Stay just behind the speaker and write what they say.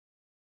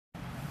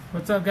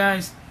What's up,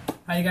 guys?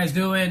 How you guys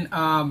doing?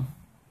 I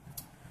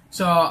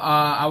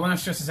want to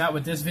stress this out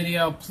with this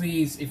video.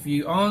 Please, if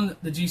you own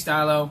the G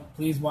Stylo,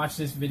 please watch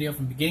this video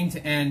from beginning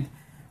to end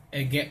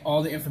and get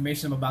all the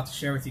information I'm about to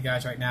share with you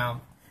guys right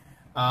now.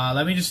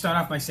 Let me just start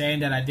off by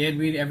saying that I did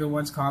read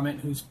everyone's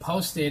comment who's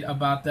posted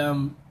about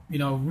them,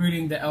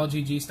 rooting the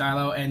LG G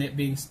Stylo and it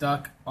being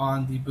stuck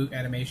on the boot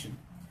animation.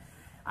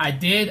 I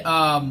did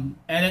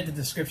edit the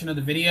description of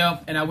the video,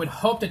 and I would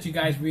hope that you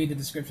guys read the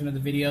description of the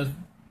videos.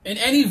 In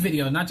any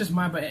video, not just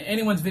mine, but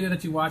anyone's video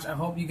that you watch, I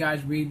hope you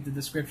guys read the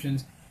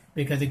descriptions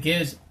because it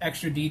gives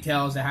extra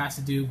details that has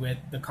to do with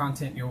the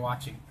content you're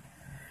watching.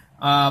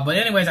 But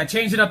anyways, I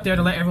changed it up there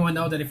to let everyone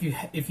know that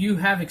if you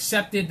have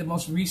accepted the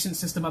most recent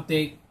system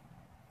update,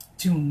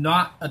 to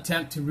not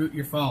attempt to root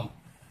your phone.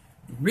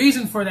 The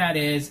reason for that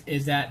is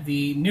that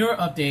the newer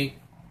update,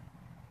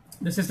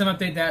 the system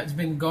update that's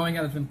been going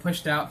out, has been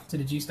pushed out to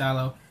the G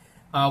Stylo,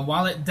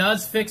 while it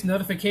does fix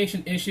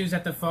notification issues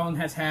that the phone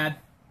has had,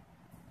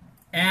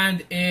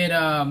 and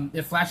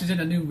it flashes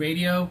in a new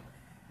radio,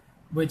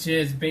 which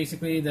is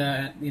basically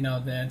the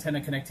the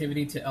antenna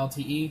connectivity to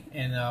LTE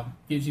and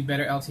gives you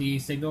better LTE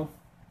signal.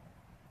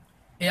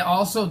 It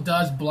also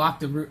does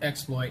block the root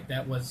exploit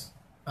that was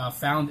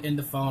found in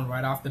the phone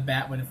right off the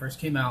bat when it first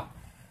came out.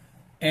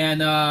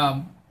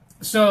 And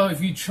so if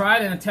you try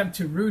to attempt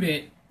to root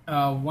it,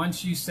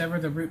 once you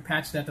sever the root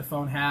patch that the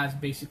phone has,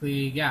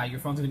 basically, yeah, your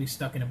phone's going to be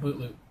stuck in a boot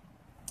loop,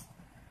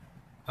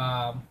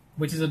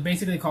 which is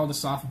basically called a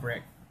soft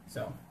brick.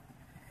 So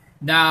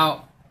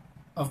now,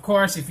 of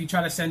course, if you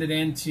try to send it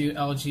in to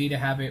LG to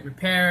have it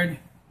repaired,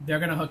 they're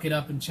going to hook it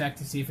up and check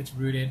to see if it's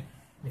rooted.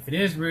 If it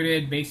is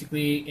rooted,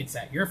 basically it's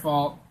at your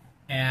fault,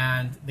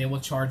 and they will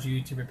charge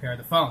you to repair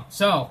the phone.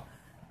 So,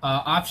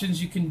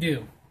 options you can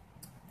do.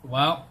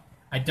 Well,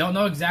 I don't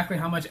know exactly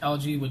how much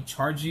LG would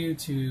charge you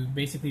to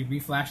basically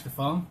reflash the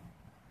phone.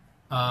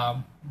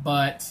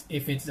 But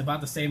if it's about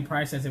the same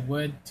price as it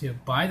would to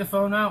buy the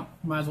phone out,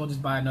 you might as well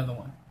just buy another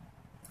one.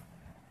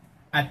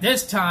 At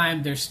this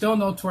time, there's still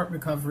no torque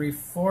recovery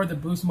for the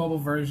Boost Mobile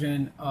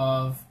version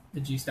of the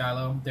G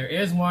Stylo. There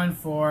is one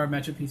for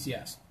Metro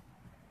PCS.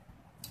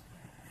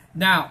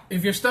 Now,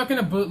 if you're stuck in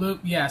a boot loop,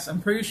 yes, I'm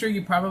pretty sure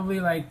you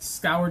probably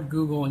scoured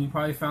Google and you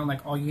probably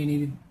found all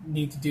you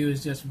need to do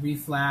is just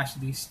reflash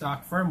the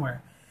stock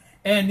firmware.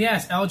 And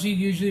yes, LG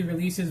usually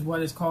releases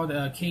what is called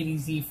a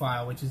KDZ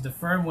file, which is the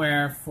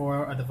firmware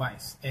for a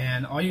device.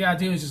 And all you gotta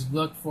do is just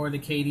look for the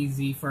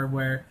KDZ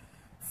firmware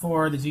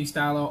for the G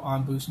Stylo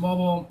on Boost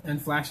Mobile and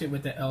flash it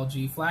with the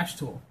LG flash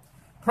tool.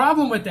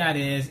 Problem with that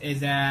is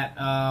that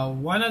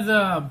one of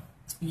the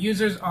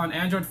users on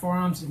Android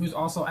forums, who's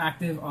also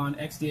active on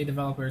XDA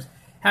developers,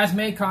 has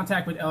made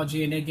contact with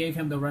LG, and they gave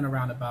him the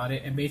runaround about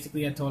it. And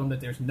basically, I told him that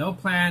there's no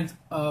plans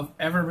of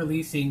ever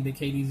releasing the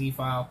KDZ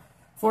file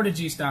for the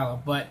G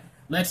Stylo. But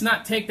let's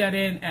not take that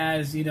in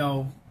as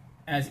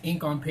as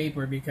ink on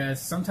paper,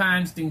 because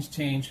sometimes things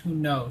change. Who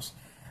knows?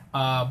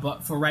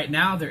 But for right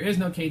now, there is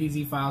no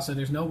KDZ file, so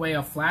there's no way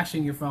of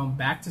flashing your phone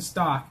back to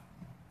stock.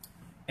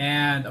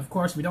 And of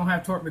course, we don't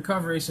have torque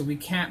recovery, so we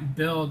can't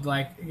build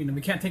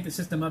we can't take the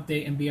system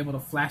update and be able to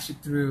flash it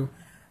through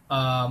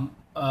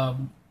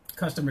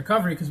custom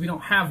recovery because we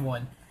don't have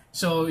one.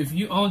 So if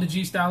you own the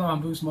G Stylo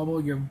on Boost Mobile,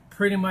 you're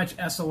pretty much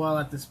SOL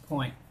at this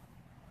point.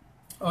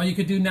 All you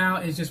could do now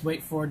is just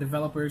wait for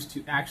developers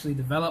to actually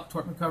develop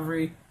torque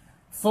recovery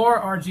for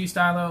our G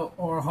Stylo,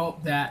 or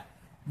hope that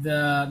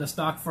the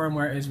stock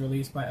firmware is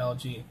released by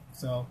LG.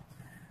 So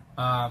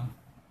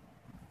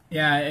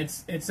yeah,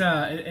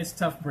 it's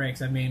tough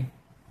breaks. I mean,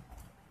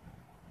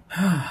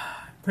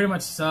 pretty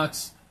much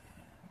sucks.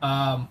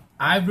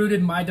 I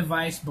rooted my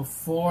device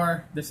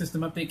before the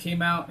system update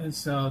came out, and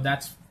so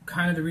that's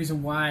kind of the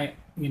reason why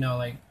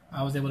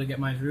I was able to get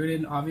mine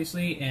rooted,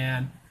 obviously,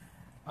 and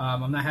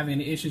I'm not having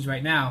any issues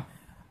right now.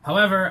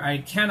 However, I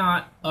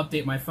cannot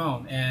update my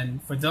phone,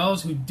 and for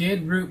those who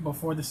did root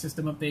before the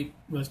system update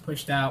was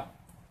pushed out,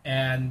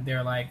 and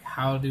they're like,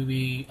 how do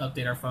we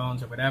update our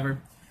phones or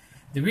whatever?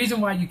 The reason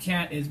why you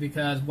can't is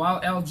because while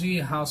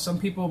LG, how some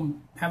people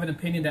have an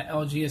opinion that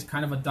LG has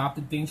kind of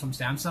adopted things from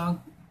Samsung,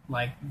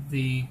 like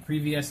the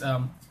previous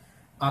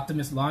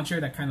Optimus launcher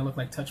that kind of looked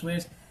like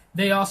TouchWiz,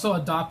 they also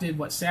adopted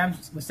what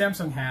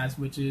Samsung has,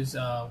 which is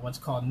what's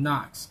called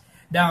Knox.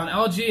 Now, on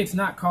LG, it's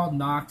not called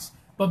Knox,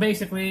 but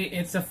basically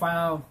it's a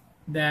file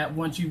that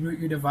once you root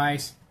your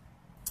device,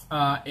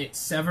 it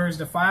severs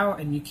the file,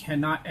 and you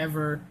cannot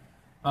ever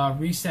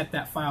reset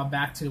that file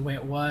back to the way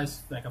it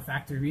was, like a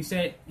factory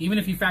reset. Even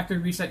if you factory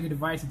reset your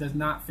device, it does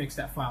not fix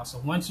that file.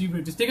 So once you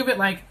root, just think of it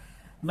like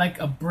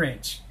a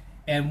bridge.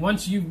 And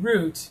once you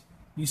root,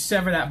 you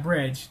sever that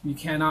bridge. You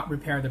cannot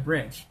repair the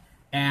bridge.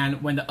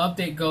 And when the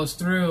update goes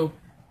through,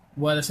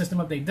 what a system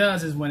update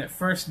does is when it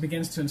first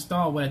begins to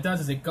install, what it does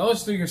is it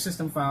goes through your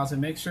system files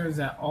and makes sure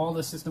that all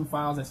the system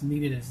files that's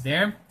needed is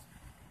there,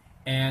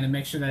 and it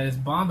makes sure that it's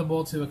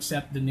bondable to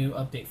accept the new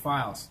update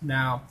files.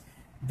 Now,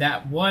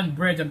 that one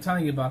bridge I'm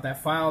telling you about,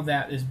 that file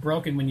that is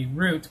broken when you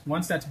root,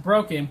 once that's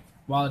broken,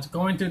 while it's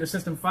going through the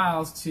system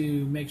files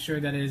to make sure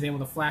that it is able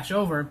to flash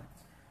over,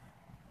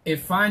 it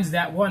finds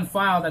that one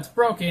file that's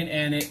broken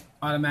and it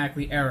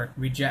automatically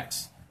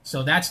rejects.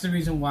 So that's the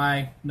reason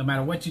why no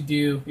matter what you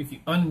do, if you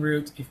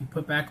unroot, if you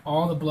put back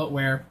all the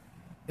bloatware,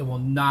 it will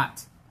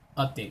not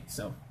update.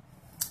 So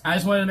I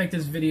just wanted to make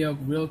this video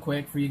real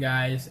quick for you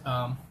guys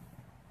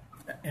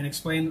and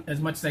explain as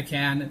much as I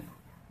can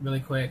really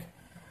quick.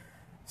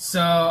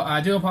 So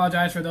I do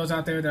apologize for those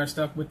out there that are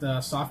stuck with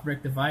the soft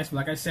brick device. But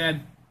like I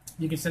said,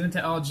 you can send it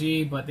to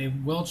LG, but they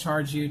will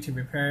charge you to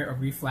repair or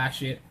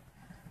reflash it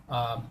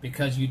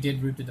because you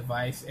did root the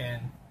device.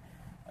 And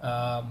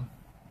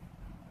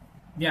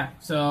yeah,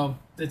 so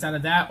it's out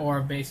of that,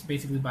 or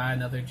basically buy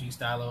another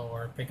Stylo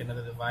or pick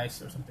another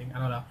device or something. I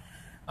don't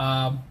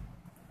know.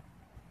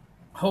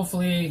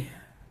 Hopefully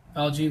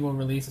LG will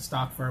release a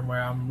stock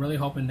firmware. I'm really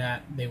hoping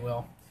that they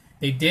will.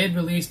 They did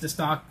release the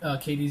stock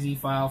KDZ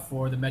file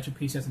for the Metro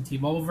PCS and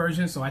T-Mobile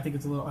version, so I think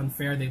it's a little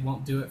unfair they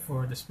won't do it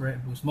for the Sprint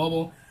and Boost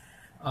Mobile.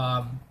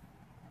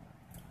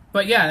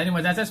 But yeah,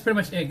 anyway, that's pretty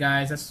much it,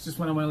 guys. That's just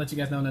what I want to let you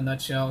guys know in a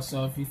nutshell.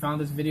 So if you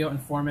found this video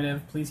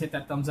informative, please hit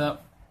that thumbs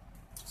up.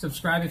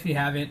 Subscribe if you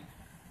haven't,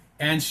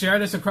 and share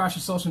this across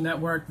your social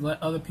network.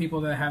 Let other people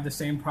that have the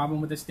same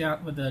problem with the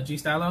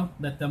Stylo,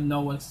 let them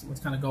know what's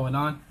kind of going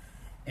on.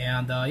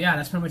 And yeah,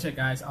 that's pretty much it,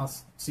 guys. I'll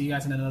see you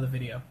guys in another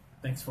video.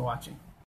 Thanks for watching.